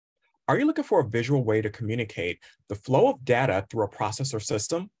Are you looking for a visual way to communicate the flow of data through a process or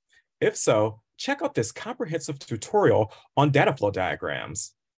system? If so, check out this comprehensive tutorial on data flow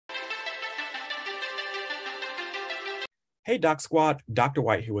diagrams. Hey Doc Squad, Dr.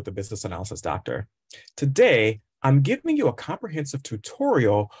 White here with the Business Analysis Doctor. Today, I'm giving you a comprehensive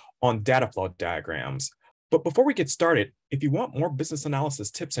tutorial on data flow diagrams. But before we get started, if you want more business analysis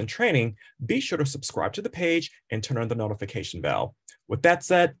tips and training, be sure to subscribe to the page and turn on the notification bell. With that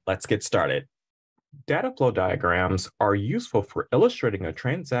said, let's get started. Data flow diagrams are useful for illustrating a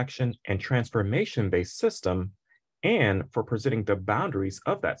transaction and transformation-based system and for presenting the boundaries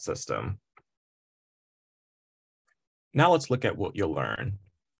of that system. Now let's look at what you'll learn.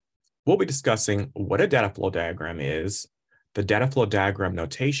 We'll be discussing what a data flow diagram is, the data flow diagram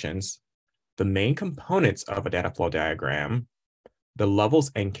notations, the main components of a data flow diagram, the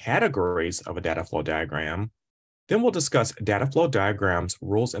levels and categories of a data flow diagram. Then we'll discuss data flow diagrams,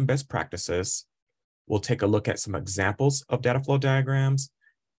 rules and best practices. We'll take a look at some examples of data flow diagrams,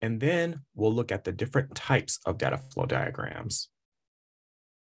 and then we'll look at the different types of data flow diagrams.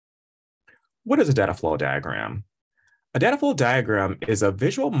 What is a data flow diagram? A data flow diagram is a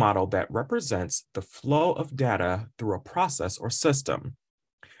visual model that represents the flow of data through a process or system.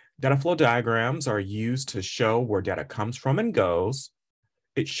 Data flow diagrams are used to show where data comes from and goes.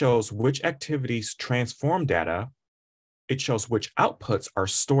 It shows which activities transform data. It shows which outputs are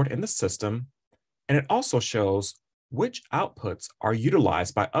stored in the system. And it also shows which outputs are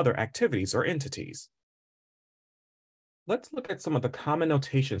utilized by other activities or entities. Let's look at some of the common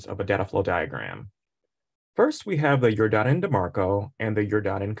notations of a data flow diagram. First, we have the Jordan DeMarco and the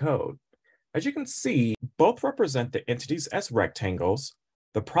Jordan code. As you can see, both represent the entities as rectangles,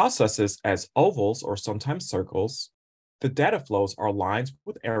 the processes as ovals or sometimes circles. The data flows are lines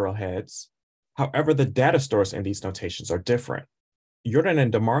with arrowheads. However, the data stores in these notations are different. Jordan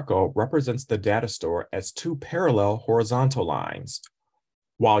and DeMarco represents the data store as two parallel horizontal lines,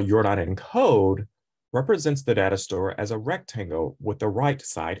 while Jordan and code represents the data store as a rectangle with the right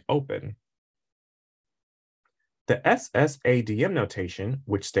side open. The SSADM notation,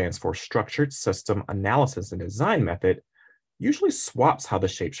 which stands for Structured System Analysis and Design Method, usually swaps how the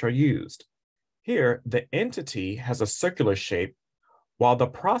shapes are used. Here, the entity has a circular shape, while the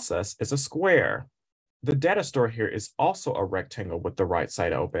process is a square. The data store here is also a rectangle with the right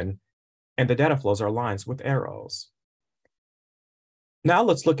side open, and the data flows are lines with arrows. Now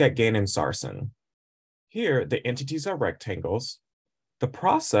let's look at Gain and Sarson. Here, the entities are rectangles. The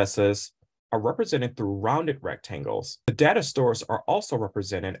processes are represented through rounded rectangles. The data stores are also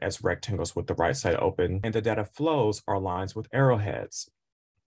represented as rectangles with the right side open, and the data flows are lines with arrowheads.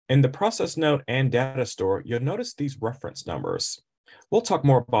 In the process node and data store, you'll notice these reference numbers. We'll talk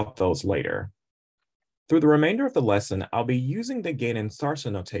more about those later. Through the remainder of the lesson, I'll be using the Gain and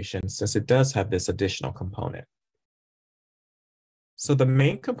Sarson notation since it does have this additional component. So the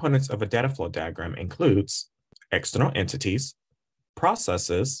main components of a data flow diagram includes external entities,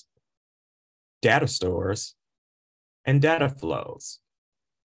 processes, data stores, and data flows.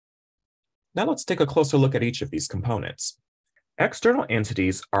 Now let's take a closer look at each of these components. External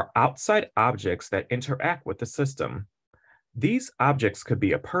entities are outside objects that interact with the system. These objects could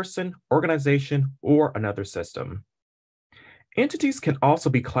be a person, organization, or another system. Entities can also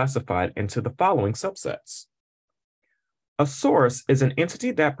be classified into the following subsets. A source is an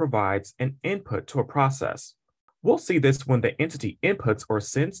entity that provides an input to a process. We'll see this when the entity inputs or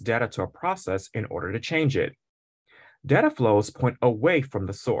sends data to a process in order to change it. Data flows point away from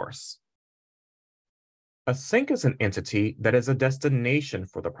the source. A sink is an entity that is a destination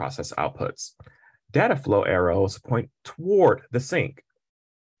for the process outputs. Data flow arrows point toward the sink.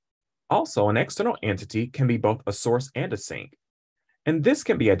 Also, an external entity can be both a source and a sink, and this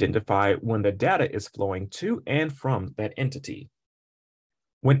can be identified when the data is flowing to and from that entity.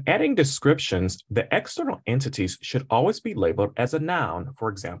 When adding descriptions, the external entities should always be labeled as a noun, for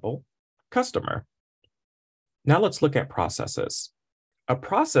example, customer. Now let's look at processes. A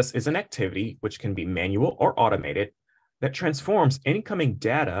process is an activity, which can be manual or automated, that transforms incoming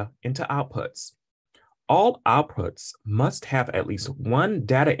data into outputs. All outputs must have at least one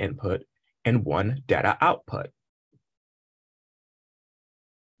data input and one data output.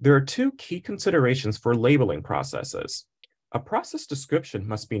 There are two key considerations for labeling processes. A process description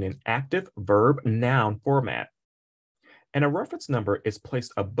must be in an active verb-noun format, and a reference number is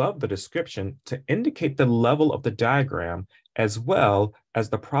placed above the description to indicate the level of the diagram as well as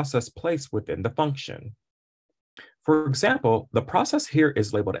the process placed within the function. For example, the process here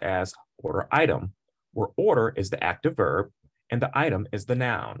is labeled as order item, where order is the active verb and the item is the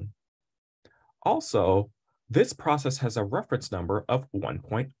noun. Also, This process has a reference number of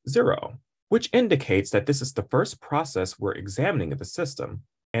 1.0, which indicates that this is the first process we're examining in the system,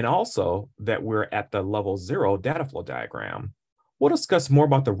 and also that we're at the level 0 data flow diagram. We'll discuss more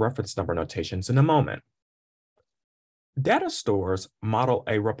about the reference number notations in a moment. Data stores model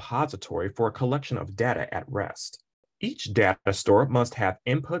a repository for a collection of data at rest. Each data store must have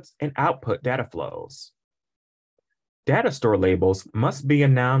inputs and output data flows. Data store labels must be a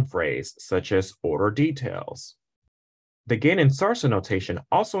noun phrase, such as order details. The gain insertion notation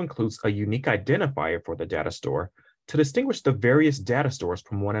also includes a unique identifier for the data store to distinguish the various data stores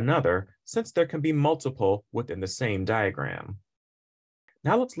from one another, since there can be multiple within the same diagram.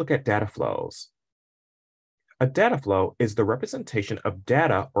 Now let's look at data flows. A data flow is the representation of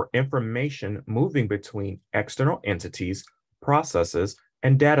data or information moving between external entities, processes,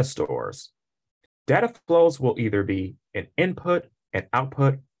 and data stores. Data flows will either be an input, an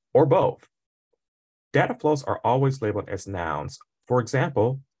output, or both. Data flows are always labeled as nouns. For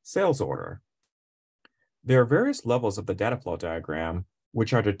example, sales order. There are various levels of the data flow diagram,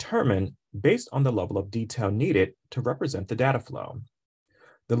 which are determined based on the level of detail needed to represent the data flow.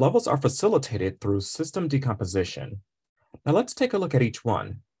 The levels are facilitated through system decomposition. Now let's take a look at each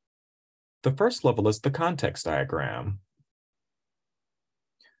one. The first level is the context diagram.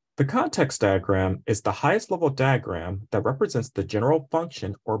 The context diagram is the highest level diagram that represents the general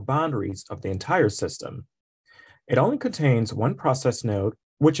function or boundaries of the entire system. It only contains one process node,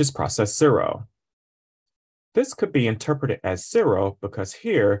 which is process 0. This could be interpreted as 0 because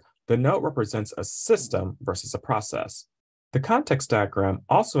here the node represents a system versus a process. The context diagram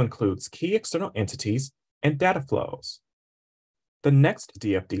also includes key external entities and data flows. The next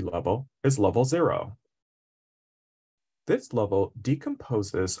DFD level is level 0. This level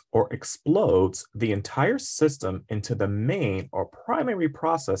decomposes or explodes the entire system into the main or primary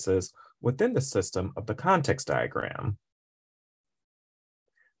processes within the system of the context diagram.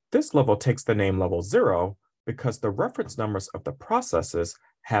 This level takes the name level 0 because the reference numbers of the processes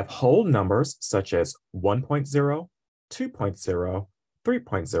have whole numbers such as 1.0, 2.0,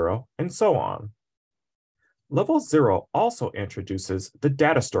 3.0, and so on. Level 0 also introduces the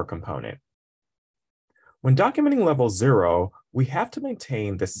data store component. When documenting level 0, we have to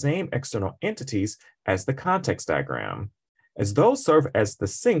maintain the same external entities as the context diagram, as those serve as the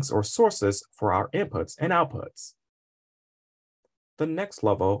sinks or sources for our inputs and outputs. The next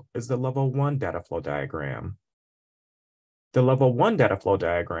level is the level 1 data flow diagram. The level 1 data flow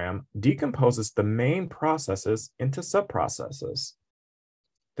diagram decomposes the main processes into subprocesses.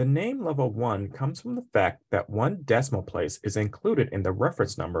 The name level 1 comes from the fact that one decimal place is included in the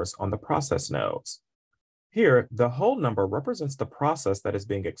reference numbers on the process nodes. Here, the whole number represents the process that is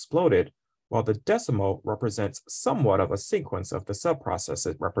being exploded, while the decimal represents somewhat of a sequence of the subprocess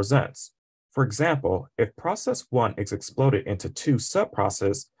it represents. For example, if process 1 is exploded into two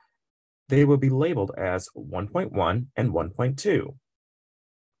subprocesses, they will be labeled as 1.1 and 1.2.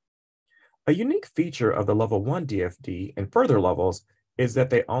 A unique feature of the level 1 DFD and further levels is that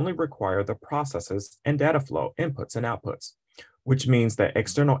they only require the processes and data flow inputs and outputs, which means that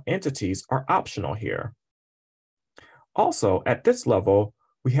external entities are optional here. Also, at this level,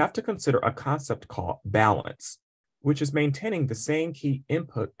 we have to consider a concept called balance, which is maintaining the same key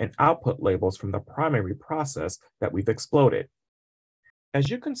input and output labels from the primary process that we've exploded. As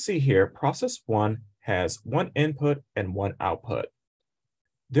you can see here, process 1 has one input and one output.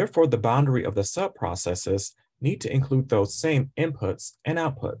 Therefore, the boundary of the subprocesses need to include those same inputs and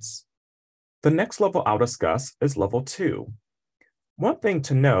outputs. The next level I'll discuss is level 2. One thing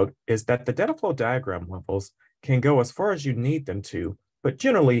to note is that the data flow diagram levels can go as far as you need them to, but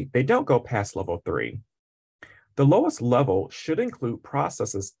generally they don't go past level 3. The lowest level should include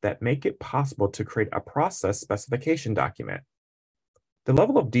processes that make it possible to create a process specification document. The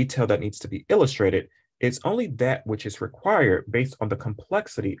level of detail that needs to be illustrated is only that which is required based on the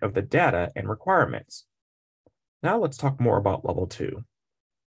complexity of the data and requirements. Now let's talk more about level 2.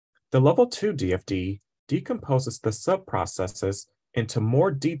 The level 2 DFD decomposes the subprocesses into more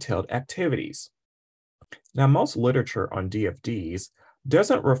detailed activities. Now, most literature on DFDs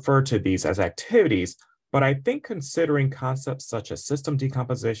doesn't refer to these as activities, but I think considering concepts such as system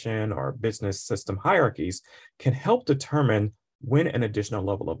decomposition or business system hierarchies can help determine when an additional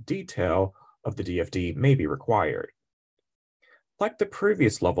level of detail of the DFD may be required. Like the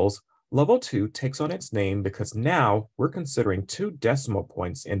previous levels, level 2 takes on its name because now we're considering two decimal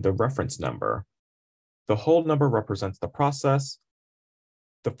points in the reference number. The whole number represents the process.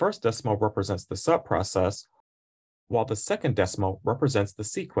 The first decimal represents the subprocess, while the second decimal represents the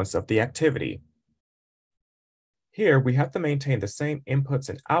sequence of the activity. Here, we have to maintain the same inputs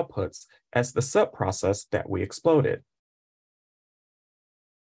and outputs as the sub-process that we exploded.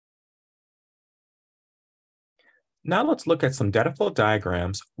 Now let's look at some data flow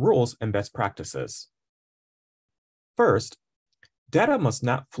diagrams, rules, and best practices. First, data must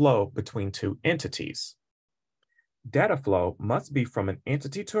not flow between two entities. Data flow must be from an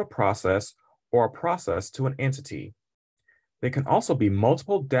entity to a process or a process to an entity. There can also be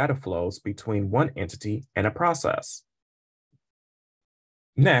multiple data flows between one entity and a process.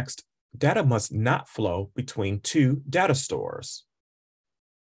 Next, data must not flow between two data stores.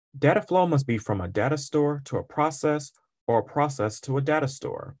 Data flow must be from a data store to a process or a process to a data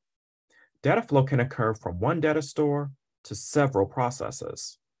store. Data flow can occur from one data store to several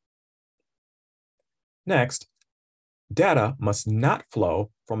processes. Next, data must not flow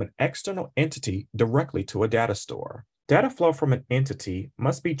from an external entity directly to a data store. Data flow from an entity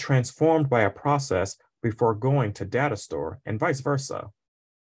must be transformed by a process before going to data store and vice versa.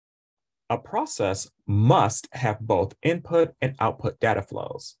 A process must have both input and output data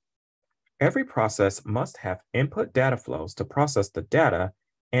flows. Every process must have input data flows to process the data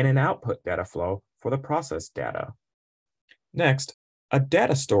and an output data flow for the processed data. Next, a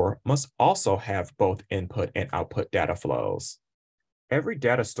data store must also have both input and output data flows. Every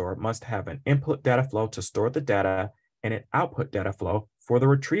data store must have an input data flow to store the data and an output data flow for the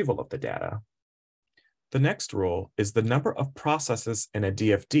retrieval of the data. The next rule is the number of processes in a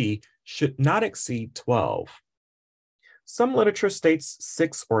DFD should not exceed 12. Some literature states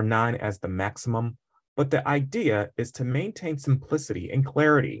 6 or 9 as the maximum, but the idea is to maintain simplicity and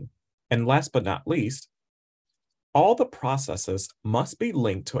clarity. And last but not least, all the processes must be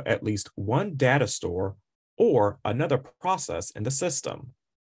linked to at least one data store or another process in the system.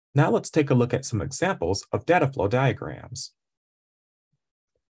 Now let's take a look at some examples of data flow diagrams.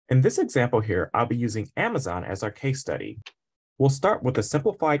 In this example here, I'll be using Amazon as our case study. We'll start with a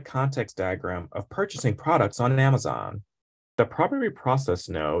simplified context diagram of purchasing products on Amazon. The primary process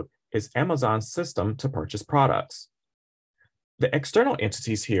node is Amazon's system to purchase products. The external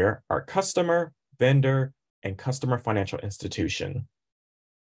entities here are customer, vendor, and customer financial institution.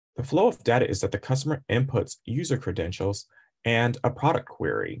 The flow of data is that the customer inputs user credentials and a product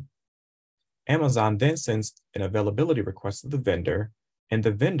query. Amazon then sends an availability request to the vendor, and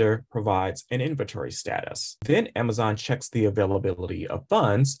the vendor provides an inventory status. Then Amazon checks the availability of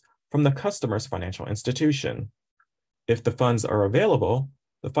funds from the customer's financial institution. If the funds are available,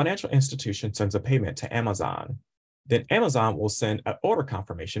 the financial institution sends a payment to Amazon. Then Amazon will send an order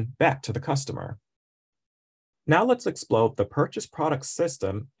confirmation back to the customer. Now let's explode the purchase product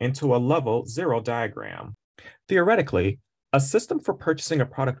system into a level 0 diagram. Theoretically, a system for purchasing a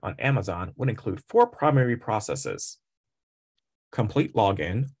product on Amazon would include 4 primary processes: complete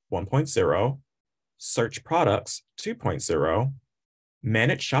login 1.0, search products 2.0,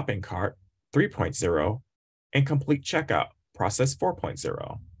 manage shopping cart 3.0, and complete checkout process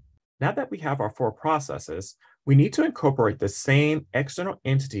 4.0. Now that we have our 4 processes, we need to incorporate the same external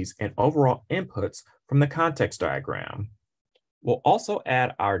entities and overall inputs from the context diagram. We'll also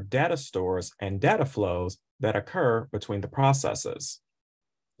add our data stores and data flows that occur between the processes.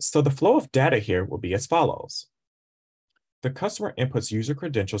 So the flow of data here will be as follows. The customer inputs user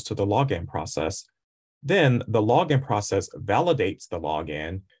credentials to the login process. Then the login process validates the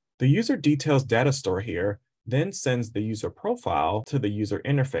login. The user details data store here then sends the user profile to the user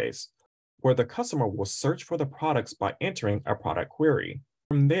interface, where the customer will search for the products by entering a product query.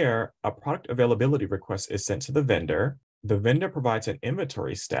 From there, a product availability request is sent to the vendor. The vendor provides an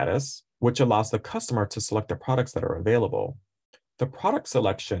inventory status, which allows the customer to select the products that are available. The product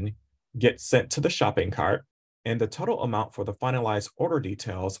selection gets sent to the shopping cart, and the total amount for the finalized order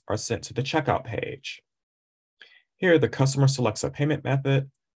details are sent to the checkout page. Here, the customer selects a payment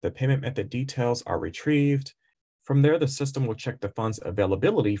method. The payment method details are retrieved. From there, the system will check the funds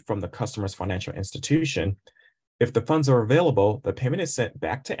availability from the customer's financial institution. If the funds are available, the payment is sent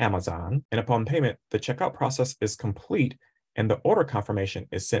back to Amazon, and upon payment, the checkout process is complete and the order confirmation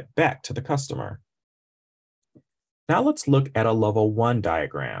is sent back to the customer. Now let's look at a level 1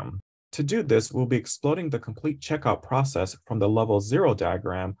 diagram. To do this, we'll be exploding the complete checkout process from the level 0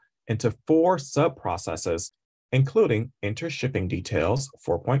 diagram into 4 sub-processes, including enter shipping details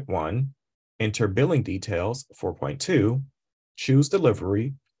 4.1, enter billing details 4.2, choose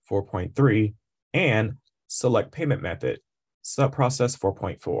delivery 4.3, and select payment method, sub-process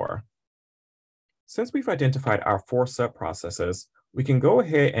 4.4. Since we've identified our 4 sub-processes, we can go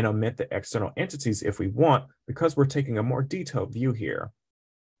ahead and omit the external entities if we want, because we're taking a more detailed view here.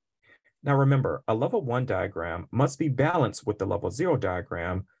 Now remember, a level 1 diagram must be balanced with the level 0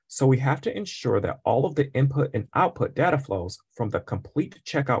 diagram So we have to ensure that all of the input and output data flows from the complete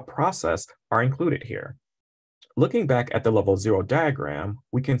checkout process are included here. Looking back at the level 0 diagram,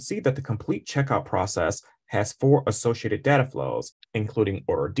 we can see that the complete checkout process has 4 associated data flows, including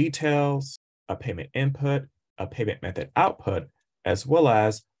order details, a payment input, a payment method output, as well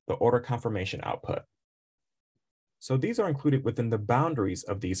as the order confirmation output. So these are included within the boundaries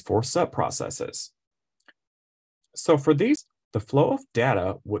of these 4 sub-processes. So for these, the flow of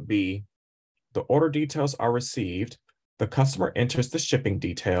data would be the order details are received, the customer enters the shipping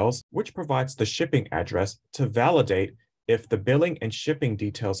details, which provides the shipping address to validate if the billing and shipping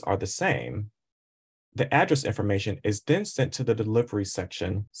details are the same. The address information is then sent to the delivery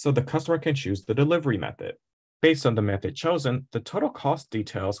section so the customer can choose the delivery method. Based on the method chosen, the total cost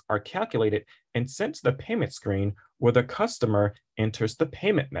details are calculated and sent to the payment screen where the customer enters the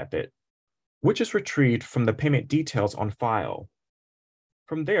payment method, which is retrieved from the payment details on file.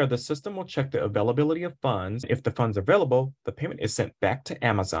 From there, the system will check the availability of funds. If the funds are available, the payment is sent back to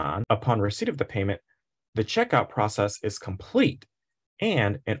Amazon. Upon receipt of the payment, the checkout process is complete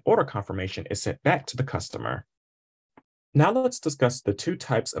and an order confirmation is sent back to the customer. Now let's discuss the 2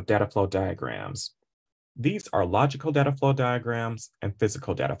 types of data flow diagrams. These are logical data flow diagrams and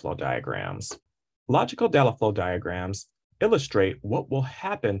physical data flow diagrams. Logical data flow diagrams illustrate what will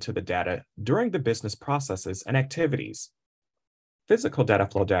happen to the data during the business processes and activities. Physical data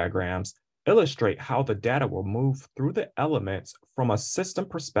flow diagrams illustrate how the data will move through the elements from a system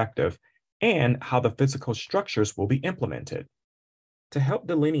perspective and how the physical structures will be implemented. To help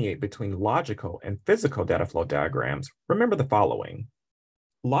delineate between logical and physical data flow diagrams, remember the following.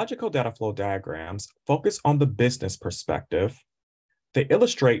 Logical data flow diagrams focus on the business perspective. They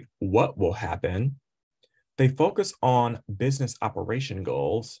illustrate what will happen. They focus on business operation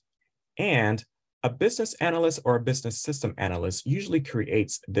goals, and a business analyst or a business system analyst usually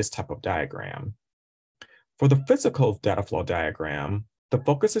creates this type of diagram. For the physical data flow diagram, the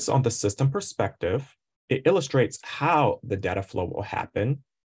focus is on the system perspective. It illustrates how the data flow will happen.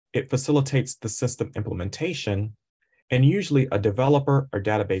 It facilitates the system implementation, and usually a developer or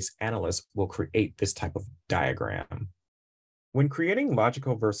database analyst will create this type of diagram. When creating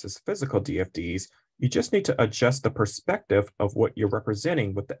logical versus physical DFDs, you just need to adjust the perspective of what you're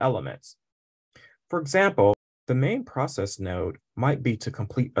representing with the elements. For example, the main process node might be to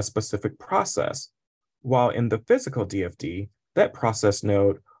complete a specific process, while in the physical DFD, that process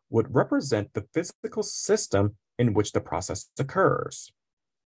node would represent the physical system in which the process occurs.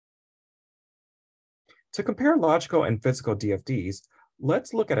 To compare logical and physical DFDs,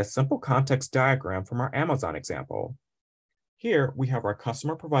 let's look at a simple context diagram from our Amazon example. Here, we have our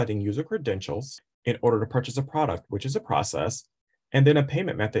customer providing user credentials in order to purchase a product, which is a process, and then a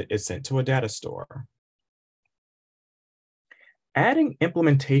payment method is sent to a data store. Adding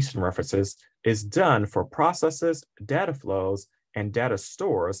implementation references is done for processes, data flows, and data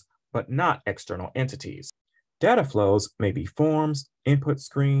stores, but not external entities. Data flows may be forms, input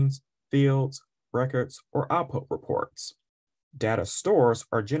screens, fields, records, or output reports. Data stores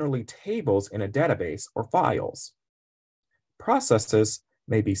are generally tables in a database or files. Processes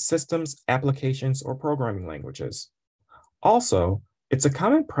may be systems, applications, or programming languages. Also, it's a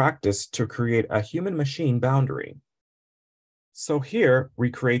common practice to create a human-machine boundary. So here, we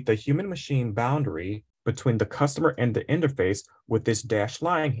create the human-machine boundary between the customer and the interface with this dashed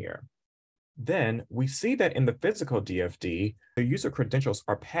line here. Then we see that in the physical DFD, the user credentials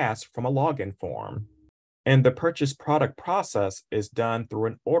are passed from a login form, and the purchase product process is done through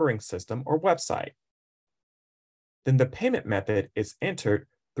an ordering system or website. Then the payment method is entered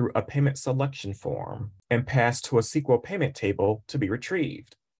through a payment selection form and passed to a SQL payment table to be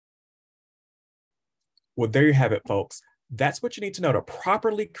retrieved. Well, there you have it, folks. That's what you need to know to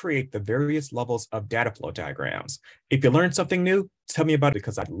properly create the various levels of data flow diagrams. If you learned something new, tell me about it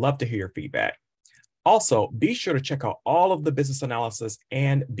because I'd love to hear your feedback. Also, be sure to check out all of the business analysis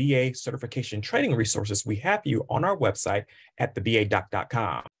and BA certification training resources we have for you on our website at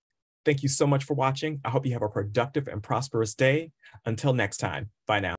thebadoc.com. Thank you so much for watching. I hope you have a productive and prosperous day. Until next time, bye now.